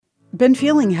Been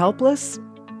feeling helpless?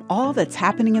 All that's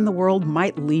happening in the world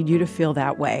might lead you to feel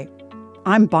that way.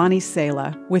 I'm Bonnie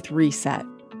Sala with Reset.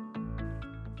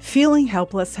 Feeling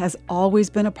helpless has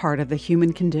always been a part of the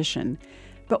human condition,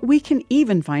 but we can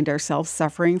even find ourselves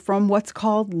suffering from what's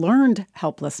called learned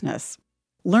helplessness.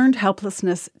 Learned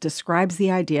helplessness describes the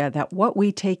idea that what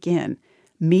we take in,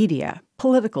 media,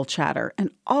 political chatter, and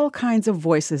all kinds of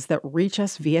voices that reach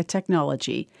us via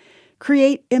technology,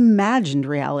 create imagined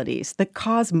realities that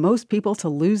cause most people to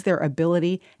lose their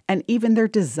ability and even their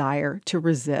desire to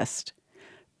resist.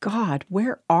 God,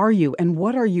 where are you and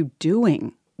what are you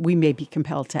doing? We may be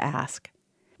compelled to ask.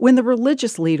 When the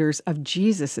religious leaders of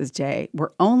Jesus' day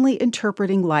were only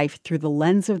interpreting life through the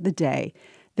lens of the day,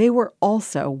 they were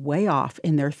also way off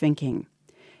in their thinking.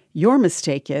 Your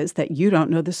mistake is that you don't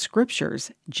know the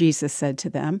scriptures, Jesus said to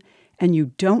them, and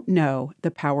you don't know the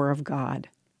power of God.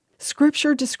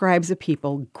 Scripture describes a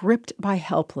people gripped by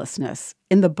helplessness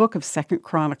in the book of 2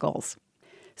 Chronicles.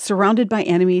 Surrounded by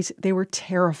enemies, they were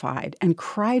terrified and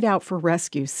cried out for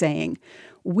rescue, saying,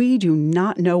 "We do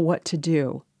not know what to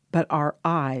do, but our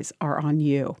eyes are on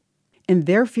you." In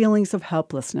their feelings of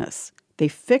helplessness, they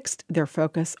fixed their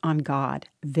focus on God,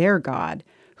 their God,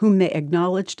 whom they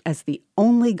acknowledged as the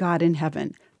only God in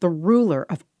heaven, the ruler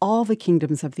of all the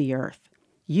kingdoms of the earth.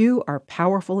 "You are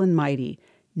powerful and mighty.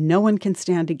 No one can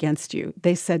stand against you,"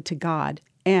 they said to God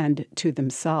and to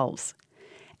themselves.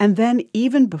 And then,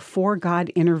 even before God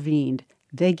intervened,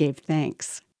 they gave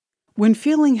thanks. When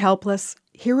feeling helpless,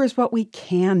 here is what we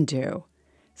can do.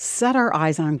 Set our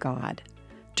eyes on God,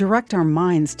 direct our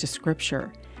minds to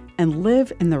Scripture, and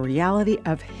live in the reality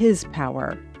of His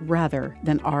power rather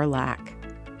than our lack.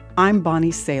 I'm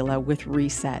Bonnie Sala with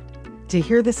Reset. To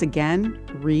hear this again,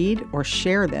 read or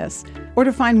share this, or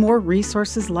to find more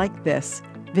resources like this,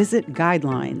 visit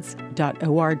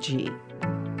guidelines.org.